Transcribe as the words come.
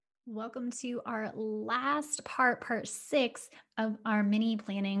Welcome to our last part 6 of our mini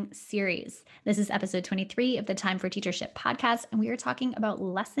planning series. This is episode 23 of the Time for Teachership podcast, and we are talking about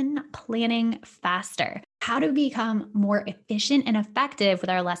lesson planning faster. How to become more efficient and effective with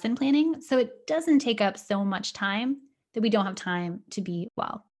our lesson planning so it doesn't take up so much time that we don't have time to be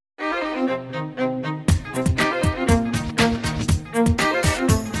well.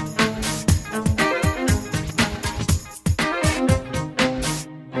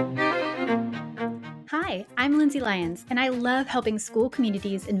 Hi, I'm Lindsay Lyons, and I love helping school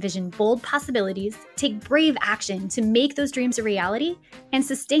communities envision bold possibilities, take brave action to make those dreams a reality, and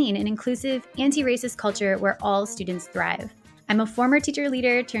sustain an inclusive, anti-racist culture where all students thrive. I'm a former teacher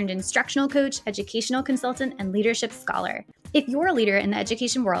leader turned instructional coach, educational consultant, and leadership scholar. If you're a leader in the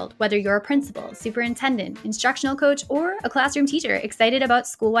education world, whether you're a principal, superintendent, instructional coach, or a classroom teacher excited about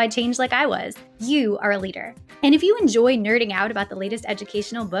school-wide change like I was, you are a leader. And if you enjoy nerding out about the latest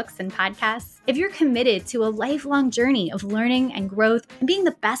educational books and podcasts, if you're committed to a lifelong journey of learning and growth and being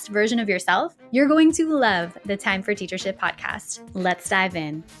the best version of yourself, you're going to love the Time for Teachership podcast. Let's dive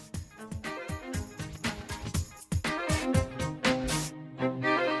in.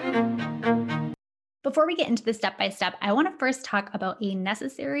 Before we get into the step-by-step, I want to first talk about a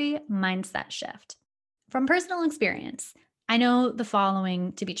necessary mindset shift. From personal experience, I know the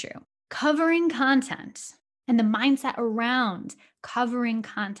following to be true. Covering content and the mindset around covering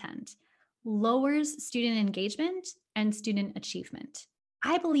content lowers student engagement and student achievement.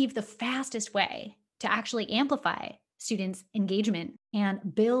 I believe the fastest way to actually amplify students' engagement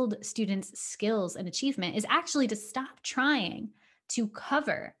and build students' skills and achievement is actually to stop trying to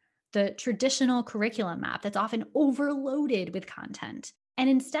cover the traditional curriculum map that's often overloaded with content, and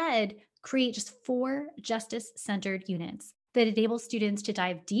instead create just 4 justice-centered units that enable students to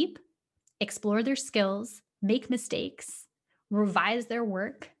dive deep, explore their skills, make mistakes, revise their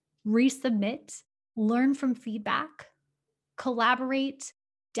work, resubmit, learn from feedback, collaborate,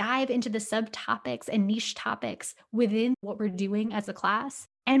 dive into the subtopics and niche topics within what we're doing as a class,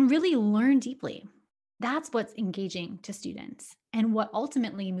 and really learn deeply. That's what's engaging to students and what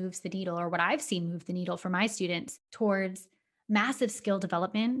ultimately moves the needle, or what I've seen move the needle for my students towards massive skill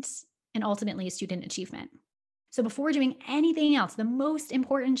development and ultimately student achievement. So before doing anything else, the most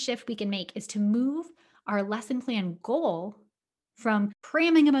important shift we can make is to move our lesson plan goal from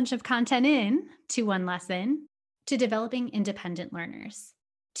cramming a bunch of content in to one lesson to developing independent learners,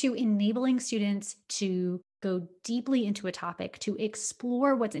 to enabling students to go deeply into a topic, to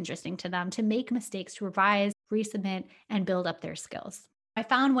explore what's interesting to them, to make mistakes, to revise, resubmit, and build up their skills. I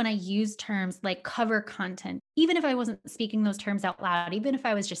found when I used terms like cover content, even if I wasn't speaking those terms out loud, even if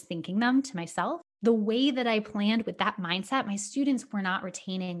I was just thinking them to myself, the way that I planned with that mindset, my students were not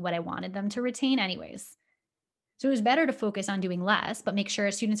retaining what I wanted them to retain anyways. So it was better to focus on doing less, but make sure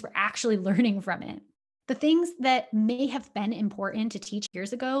students were actually learning from it. The things that may have been important to teach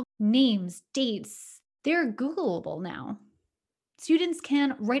years ago, names, dates, they're Googleable now. Students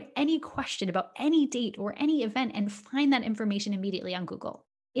can write any question about any date or any event and find that information immediately on Google.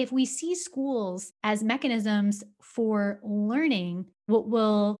 If we see schools as mechanisms for learning what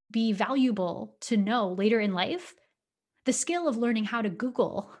will be valuable to know later in life, the skill of learning how to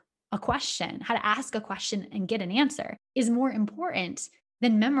Google a question, how to ask a question and get an answer is more important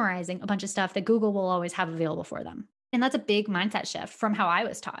than memorizing a bunch of stuff that Google will always have available for them. And that's a big mindset shift from how I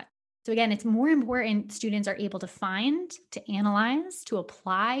was taught. So again, it's more important students are able to find, to analyze, to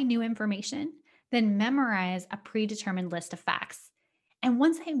apply new information than memorize a predetermined list of facts. And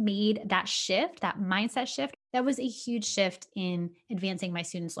once I made that shift, that mindset shift, that was a huge shift in advancing my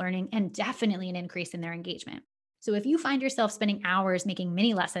students' learning and definitely an increase in their engagement. So if you find yourself spending hours making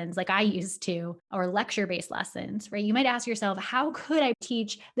mini lessons like I used to, or lecture-based lessons, right? You might ask yourself, how could I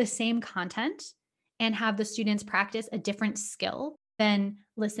teach the same content and have the students practice a different skill than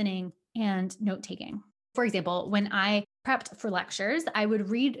listening and note-taking? For example, when I prepped for lectures, I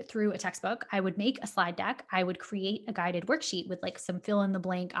would read through a textbook, I would make a slide deck, I would create a guided worksheet with like some fill in the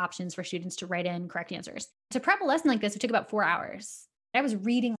blank options for students to write in correct answers. To prep a lesson like this, it took about 4 hours. I was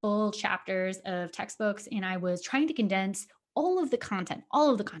reading full chapters of textbooks and I was trying to condense all of the content.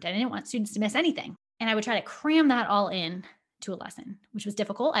 I didn't want students to miss anything. And I would try to cram that all in to a lesson, which was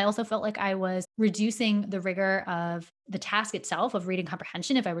difficult. I also felt like I was reducing the rigor of the task itself of reading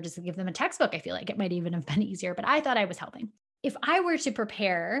comprehension. If I were just to give them a textbook, I feel like it might even have been easier, but I thought I was helping. If I were to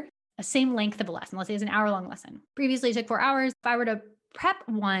prepare a same length of a lesson, let's say it's an hour-long lesson, previously it took 4 hours. If I were to prep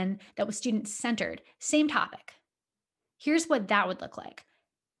one that was student-centered, same topic, here's what that would look like.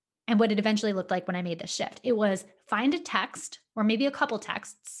 And what it eventually looked like when I made this shift. It was find a text or maybe a couple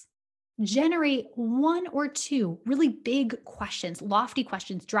texts generate one or two really big questions, lofty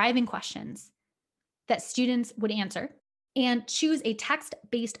questions, driving questions that students would answer, and choose a text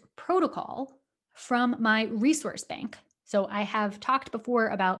based protocol from my resource bank. So, I have talked before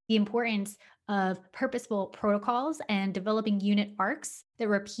about the importance of purposeful protocols and developing unit arcs that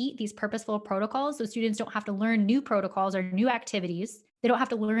repeat these purposeful protocols so students don't have to learn new protocols or new activities. They don't have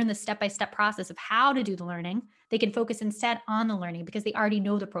to learn the step by step process of how to do the learning. They can focus instead on the learning because they already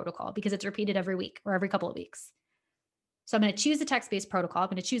know the protocol because it's repeated every week or every couple of weeks. So I'm going to choose a text based protocol. I'm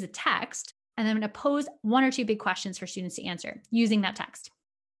going to choose a text, and then I'm going to pose one or two big questions for students to answer using that text.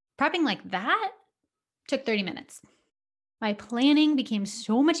 Prepping like that took 30 minutes. My planning became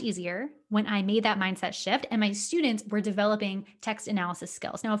so much easier when I made that mindset shift, and my students were developing text analysis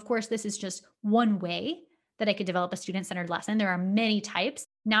skills. Now, of course, this is just one way that I could develop a student centered lesson. There are many types,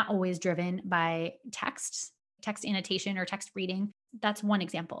 not always driven by text annotation, or text reading. That's one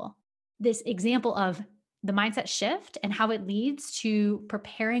example. This example of the mindset shift and how it leads to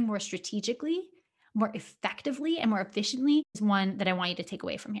preparing more strategically, more effectively, and more efficiently is one that I want you to take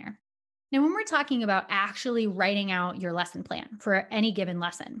away from here. Now, when we're talking about actually writing out your lesson plan for any given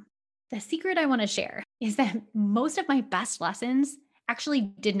lesson, the secret I want to share is that most of my best lessons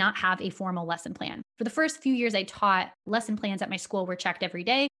actually did not have a formal lesson plan. For the first few years I taught, lesson plans at my school were checked every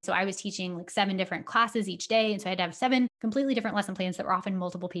day. So I was teaching like 7 different classes each day. And so I had to have 7 completely different lesson plans that were often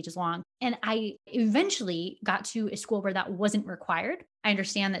multiple pages long. And I eventually got to a school where that wasn't required. I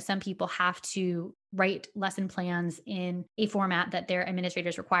understand that some people have to write lesson plans in a format that their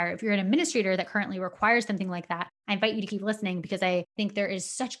administrators require. If you're an administrator that currently requires something like that, I invite you to keep listening because I think there is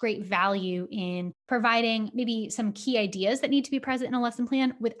such great value in providing maybe some key ideas that need to be present in a lesson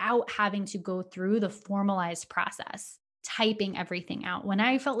plan without having to go through the formalized process, typing everything out. When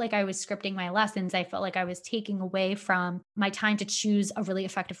I felt like I was scripting my lessons, I felt like I was taking away from my time to choose a really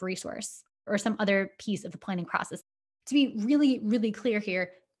effective resource or some other piece of the planning process. To be really, really clear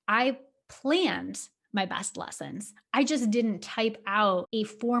here, I planned my best lessons. I just didn't type out a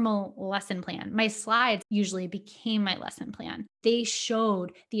formal lesson plan. My slides usually became my lesson plan. They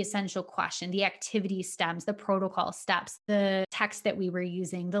showed the essential question, the activity stems, the protocol steps, the text that we were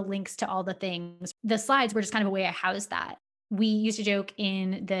using, the links to all the things. The slides were just kind of a way I housed that. We used to joke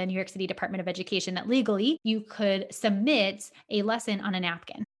in the New York City Department of Education that legally you could submit a lesson on a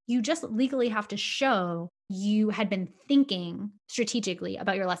napkin. You just legally have to show you had been thinking strategically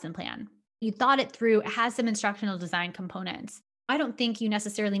about your lesson plan. You thought it through, it has some instructional design components. I don't think you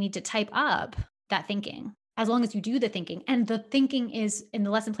necessarily need to type up that thinking as long as you do the thinking. And the thinking is, and the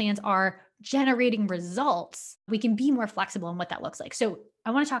lesson plans are generating results. We can be more flexible in what that looks like. So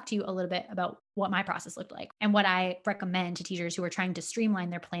I want to talk to you a little bit about what my process looked like and what I recommend to teachers who are trying to streamline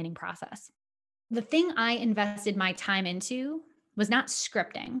their planning process. The thing I invested my time into was not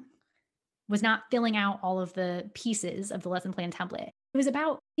scripting, was not filling out all of the pieces of the lesson plan template. It was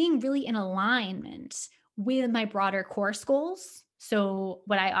about being really in alignment with my broader course goals. So,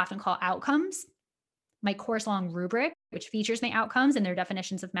 what I often call outcomes, my course long rubric, which features my outcomes and their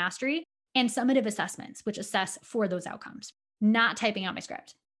definitions of mastery, and summative assessments, which assess for those outcomes, not typing out my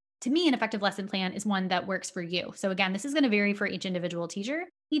script. To me, an effective lesson plan is one that works for you. So, again, this is going to vary for each individual teacher.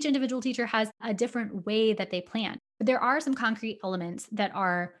 Each individual teacher has a different way that they plan. But there are some concrete elements that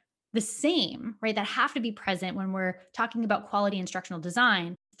are the same, right? That have to be present when we're talking about quality instructional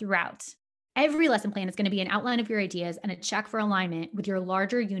design throughout. Every lesson plan is going to be an outline of your ideas and a check for alignment with your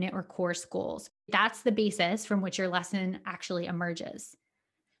larger unit or course goals. That's the basis from which your lesson actually emerges.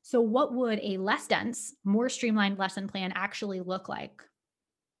 So, what would a less dense, more streamlined lesson plan actually look like?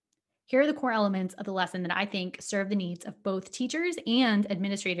 Here are the core elements of the lesson that I think serve the needs of both teachers and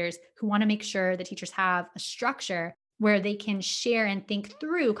administrators who want to make sure that teachers have a structure where they can share and think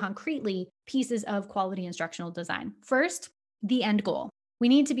through concretely pieces of quality instructional design. First, the end goal. We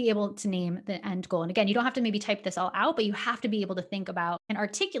need to be able to name the end goal. And again, you don't have to maybe type this all out, but you have to be able to think about and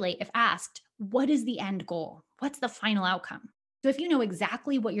articulate, if asked, what is the end goal? What's the final outcome? So if you know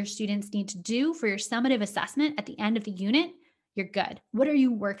exactly what your students need to do for your summative assessment at the end of the unit, you're good. What are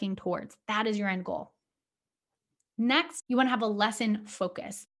you working towards? That is your end goal. Next, you want to have a lesson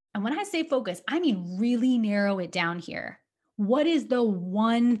focus. And when I say focus, I mean really narrow it down here. What is the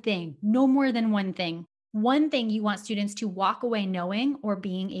one thing, no more than one thing you want students to walk away knowing or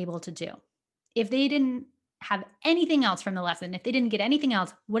being able to do? If they didn't have anything else from the lesson, if they didn't get anything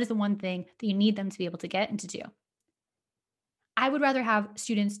else, what is the one thing that you need them to be able to get and to do? I would rather have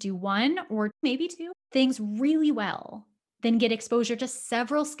students do one or maybe two things really well than get exposure to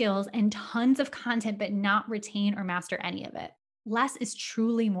several skills and tons of content, but not retain or master any of it. Less is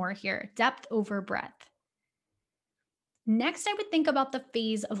truly more here, depth over breadth. Next, I would think about the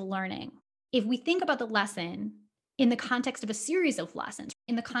phase of learning. If we think about the lesson in the context of a series of lessons,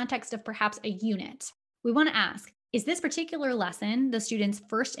 in the context of perhaps a unit, we want to ask, is this particular lesson the student's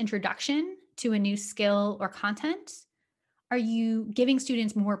first introduction to a new skill or content? Are you giving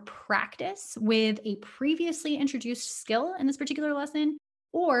students more practice with a previously introduced skill in this particular lesson?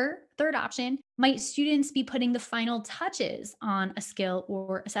 Or, third option, might students be putting the final touches on a skill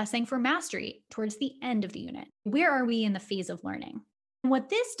or assessing for mastery towards the end of the unit? Where are we in the phase of learning? And what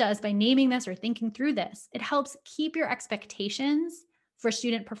this does by naming this or thinking through this, it helps keep your expectations for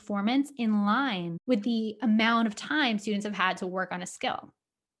student performance in line with the amount of time students have had to work on a skill.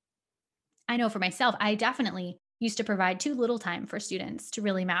 I know for myself, I definitely used to provide too little time for students to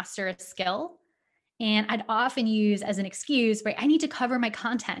really master a skill. And I'd often use as an excuse, right? I need to cover my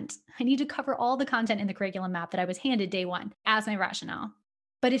content. I need to cover all the content in the curriculum map that I was handed day one as my rationale.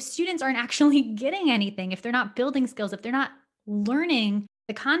 But if students aren't actually getting anything, if they're not building skills, if they're not learning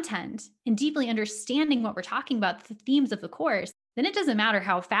the content and deeply understanding what we're talking about, the themes of the course, then it doesn't matter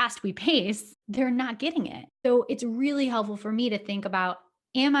how fast we pace, they're not getting it. So it's really helpful for me to think about,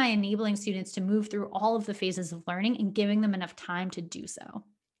 am I enabling students to move through all of the phases of learning and giving them enough time to do so?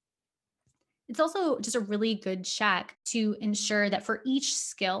 It's also just a really good check to ensure that for each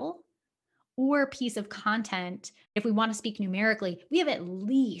skill or piece of content, if we want to speak numerically, we have at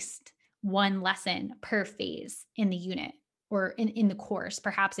least one lesson per phase in the unit or in the course.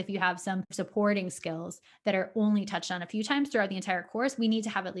 Perhaps if you have some supporting skills that are only touched on a few times throughout the entire course, we need to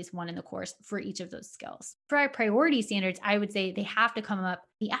have at least one in the course for each of those skills. For our priority standards, I would say they have to come up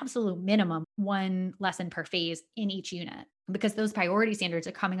the absolute minimum one lesson per phase in each unit, because those priority standards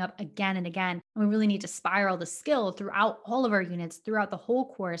are coming up again and again. And we really need to spiral the skill throughout all of our units, throughout the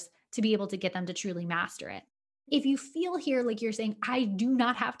whole course, to be able to get them to truly master it. If you feel here like you're saying, I do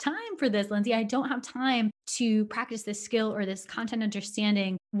not have time for this, Lindsay, I don't have time to practice this skill or this content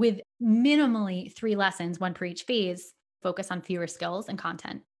understanding with minimally 3 lessons, one per each phase, focus on fewer skills and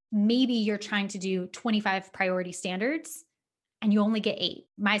content. Maybe you're trying to do 25 priority standards and you only get 8.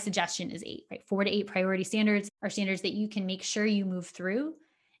 My suggestion is 8, right? 4 to 8 priority standards are standards that you can make sure you move through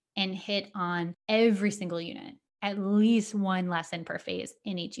and hit on every single unit, at least one lesson per phase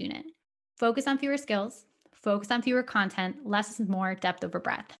in each unit. Focus on fewer skills, focus on fewer content, less is more, depth over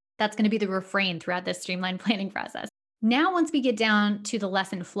breadth. That's going to be the refrain throughout this streamlined planning process. Now, once we get down to the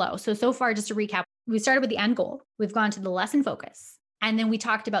lesson flow, so far, just to recap, we started with the end goal, we've gone to the lesson focus, and then we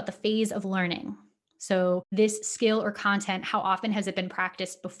talked about the phase of learning. So, this skill or content, how often has it been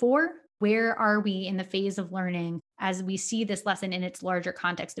practiced before? Where are we in the phase of learning as we see this lesson in its larger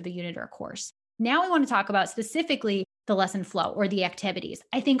context of a unit or a course? Now, we want to talk about specifically the lesson flow or the activities.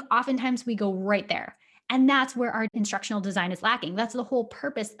 I think oftentimes we go right there. And that's where our instructional design is lacking. That's the whole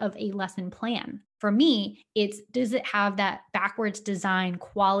purpose of a lesson plan. For me, it's, does it have that backwards design,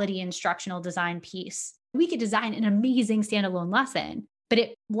 quality instructional design piece? We could design an amazing standalone lesson, but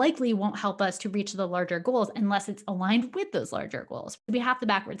it likely won't help us to reach the larger goals unless it's aligned with those larger goals. We have the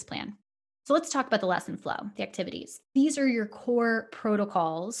backwards plan. So let's talk about the lesson flow, the activities. These are your core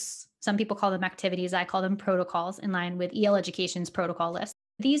protocols. Some people call them activities. I call them protocols in line with EL Education's protocol list.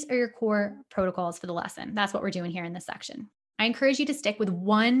 These are your core protocols for the lesson. That's what we're doing here in this section. I encourage you to stick with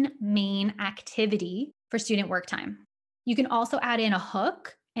one main activity for student work time. You can also add in a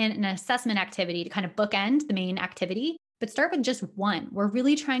hook and an assessment activity to kind of bookend the main activity, but start with just one. We're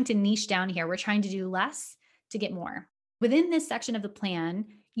really trying to niche down here. We're trying to do less to get more. Within this section of the plan,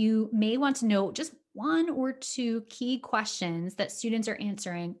 you may want to note just 1 or 2 key questions that students are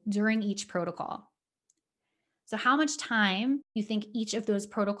answering during each protocol. So, how much time you think each of those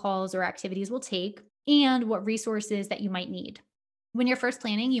protocols or activities will take, and what resources that you might need. When you're first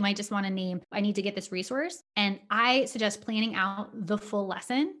planning, you might just want to name, I need to get this resource. And I suggest planning out the full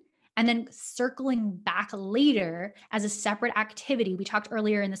lesson and then circling back later as a separate activity. We talked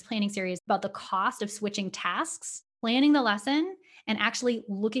earlier in this planning series about the cost of switching tasks. Planning the lesson and actually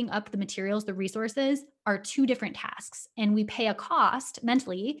looking up the materials, the resources are 2 different tasks. And we pay a cost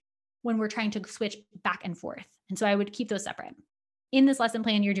mentally when we're trying to switch back and forth. And so I would keep those separate. In this lesson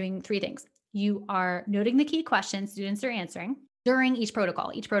plan, you're doing 3 things. You are noting the key questions students are answering during each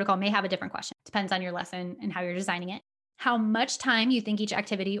protocol. Each protocol may have a different question. Depends on your lesson and how you're designing it. How much time you think each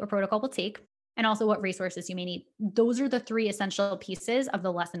activity or protocol will take, and also what resources you may need. Those are the 3 essential pieces of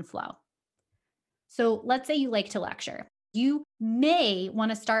the lesson flow. So let's say you like to lecture. You may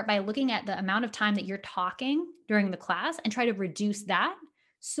want to start by looking at the amount of time that you're talking during the class and try to reduce that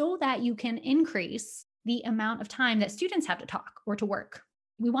so that you can increase the amount of time that students have to talk or to work.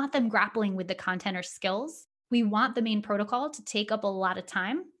 We want them grappling with the content or skills. We want the main protocol to take up a lot of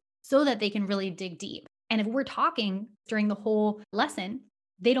time so that they can really dig deep. And if we're talking during the whole lesson,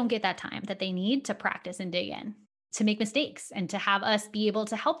 they don't get that time that they need to practice and dig in, to make mistakes, and to have us be able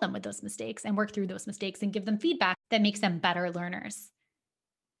to help them with those mistakes and work through those mistakes and give them feedback that makes them better learners.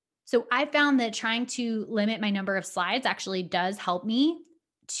 So I found that trying to limit my number of slides actually does help me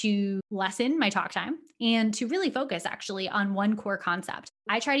to lessen my talk time and to really focus actually on one core concept.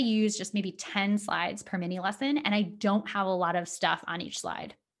 I try to use just maybe 10 slides per mini lesson, and I don't have a lot of stuff on each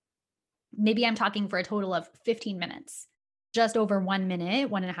slide. Maybe I'm talking for a total of 15 minutes, just over 1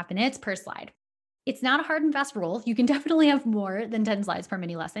 minute, 1.5 minutes per slide. It's not a hard and fast rule. You can definitely have more than 10 slides per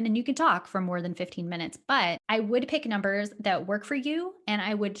mini lesson, and you can talk for more than 15 minutes, but I would pick numbers that work for you. And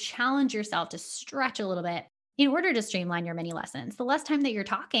I would challenge yourself to stretch a little bit in order to streamline your mini lessons. The less time that you're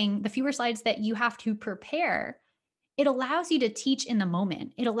talking, the fewer slides that you have to prepare. It allows you to teach in the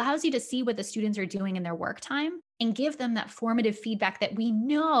moment. It allows you to see what the students are doing in their work time and give them that formative feedback that we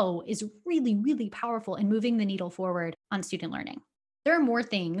know is really, really powerful in moving the needle forward on student learning. There are more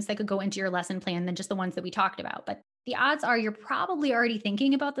things that could go into your lesson plan than just the ones that we talked about, but the odds are you're probably already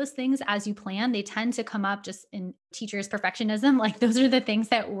thinking about those things as you plan. They tend to come up just in teachers' perfectionism. Like those are the things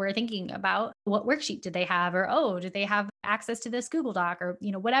that we're thinking about. What worksheet did they have? Or, oh, did they have access to this Google Doc? Or,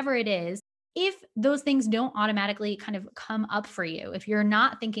 whatever it is. If those things don't automatically kind of come up for you, if you're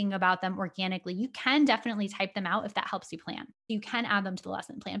not thinking about them organically, you can definitely type them out if that helps you plan. You can add them to the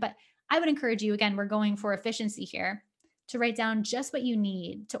lesson plan. But I would encourage you, again, we're going for efficiency here, to write down just what you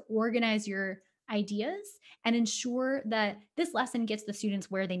need to organize your ideas and ensure that this lesson gets the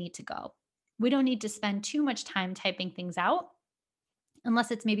students where they need to go. We don't need to spend too much time typing things out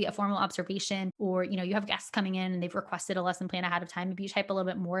unless it's maybe a formal observation, or you have guests coming in and they've requested a lesson plan ahead of time. Maybe you type a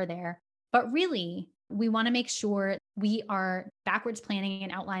little bit more there. But really, we want to make sure we are backwards planning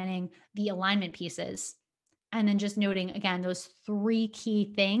and outlining the alignment pieces. And then just noting again, those three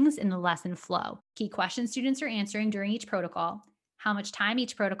key things in the lesson flow: key questions students are answering during each protocol, how much time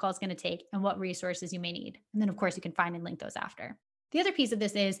each protocol is going to take, and what resources you may need. And then, of course, you can find and link those after. The other piece of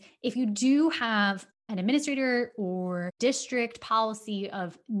this is if you do have an administrator or district policy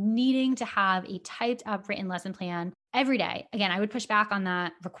of needing to have a typed up written lesson plan every day, again, I would push back on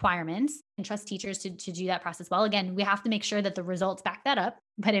that requirement and trust teachers to do that process well. Again, we have to make sure that the results back that up.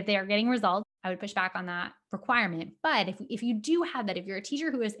 But if they are getting results, I would push back on that requirement. But if you do have that, if you're a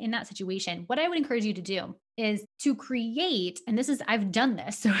teacher who is in that situation, what I would encourage you to do is to create, and I've done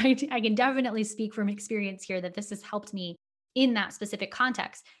this, so I can definitely speak from experience here that this has helped me in that specific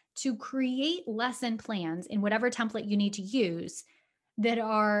context, to create lesson plans in whatever template you need to use that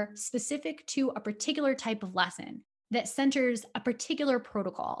are specific to a particular type of lesson, that centers a particular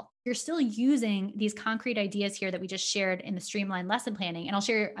protocol. You're still using these concrete ideas here that we just shared in the streamlined lesson planning. And I'll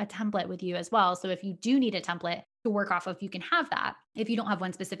share a template with you as well. So if you do need a template to work off of, you can have that if you don't have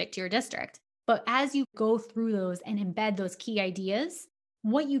one specific to your district. But as you go through those and embed those key ideas,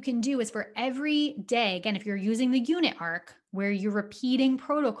 what you can do is for every day, again, if you're using the unit arc where you're repeating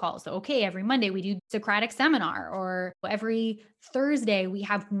protocols, so okay, every Monday we do Socratic seminar, or every Thursday we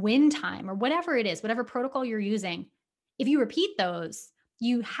have win time, or whatever it is, whatever protocol you're using, if you repeat those,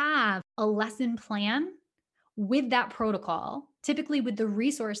 you have a lesson plan with that protocol, typically with the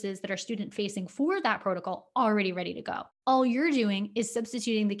resources that are student facing for that protocol already ready to go. All you're doing is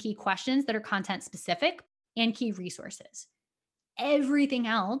substituting the key questions that are content specific and key resources. Everything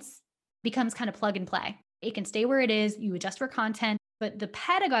else becomes kind of plug and play. It can stay where it is, you adjust for content, but the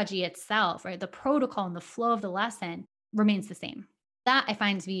pedagogy itself, right, the protocol and the flow of the lesson remains the same. That I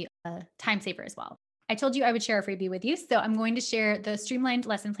find to be a time saver as well. I told you I would share a freebie with you, so I'm going to share the streamlined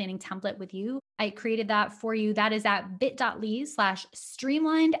lesson planning template with you. I created that for you. That is at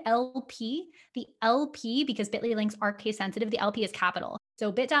bit.ly/streamlinedLP. The LP, because Bitly links are case sensitive, the LP is capital. So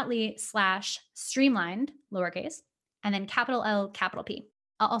bit.ly/streamlined, lowercase, and then capital L, capital P.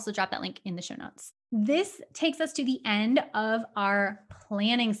 I'll also drop that link in the show notes. This takes us to the end of our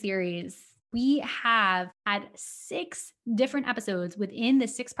planning series. We have had 6 different episodes within the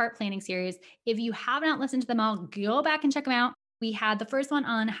 6-part planning series. If you have not listened to them all, go back and check them out. We had the first one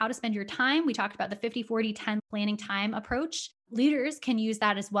on how to spend your time. We talked about the 50-40-10 planning time approach. Leaders can use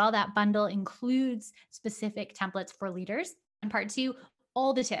that as well. That bundle includes specific templates for leaders. And part 2,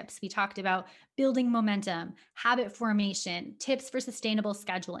 all the tips. We talked about building momentum, habit formation, tips for sustainable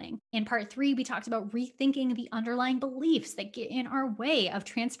scheduling. In part 3, we talked about rethinking the underlying beliefs that get in our way of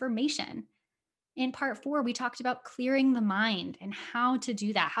transformation. In part 4, we talked about clearing the mind and how to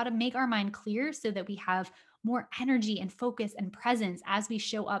do that, how to make our mind clear so that we have more energy and focus and presence as we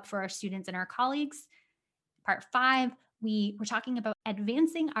show up for our students and our colleagues. Part 5, we were talking about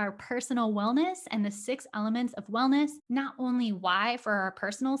advancing our personal wellness and the 6 elements of wellness, not only why for our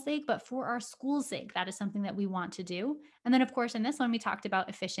personal sake, but for our school's sake. That is something that we want to do. And then, of course, in this one, we talked about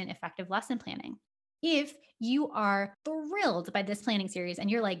efficient, effective lesson planning. If you are thrilled by this planning series and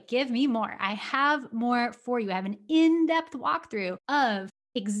you're like, give me more, I have more for you. I have an in-depth walkthrough of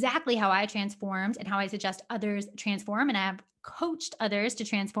exactly how I transformed and how I suggest others transform. And I have coached others to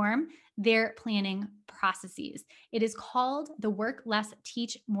transform their planning processes. It is called the Work Less,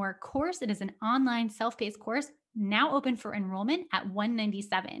 Teach More course. It is an online self-paced course now open for enrollment at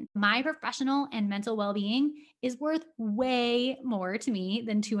 $197. My professional and mental well-being is worth way more to me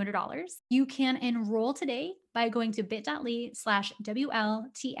than $200. You can enroll today by going to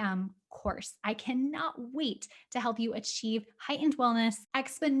bit.ly/WLTM course. I cannot wait to help you achieve heightened wellness,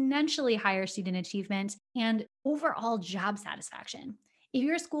 exponentially higher student achievement, and overall job satisfaction. If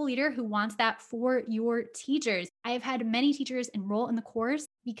you're a school leader who wants that for your teachers, I have had many teachers enroll in the course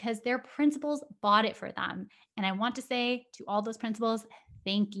because their principals bought it for them. And I want to say to all those principals,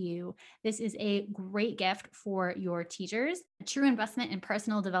 thank you. This is a great gift for your teachers, a true investment in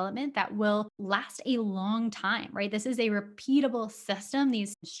personal development that will last a long time, right? This is a repeatable system.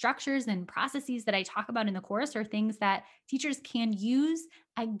 These structures and processes that I talk about in the course are things that teachers can use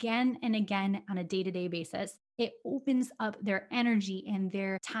again and again on a day-to-day basis. It opens up their energy and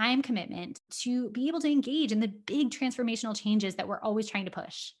their time commitment to be able to engage in the big transformational changes that we're always trying to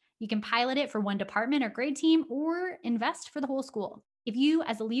push. You can pilot it for one department or grade team or invest for the whole school. If you,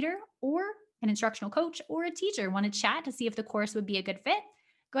 as a leader or an instructional coach or a teacher, want to chat to see if the course would be a good fit,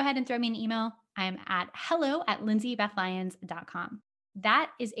 go ahead and throw me an email. I'm at hello@lindsaybethlyons.com.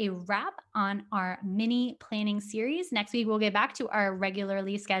 That is a wrap on our mini planning series. Next week, we'll get back to our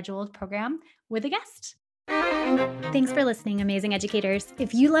regularly scheduled program with a guest. Thanks for listening, amazing educators.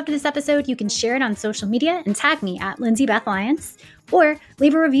 If you loved this episode, you can share it on social media and tag me at Lindsay Beth Lyons, or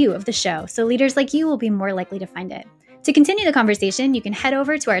leave a review of the show so leaders like you will be more likely to find it. To continue the conversation, you can head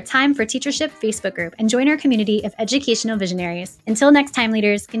over to our Time for Teachership Facebook group and join our community of educational visionaries. Until next time,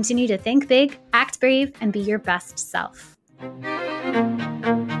 leaders, continue to think big, act brave, and be your best self.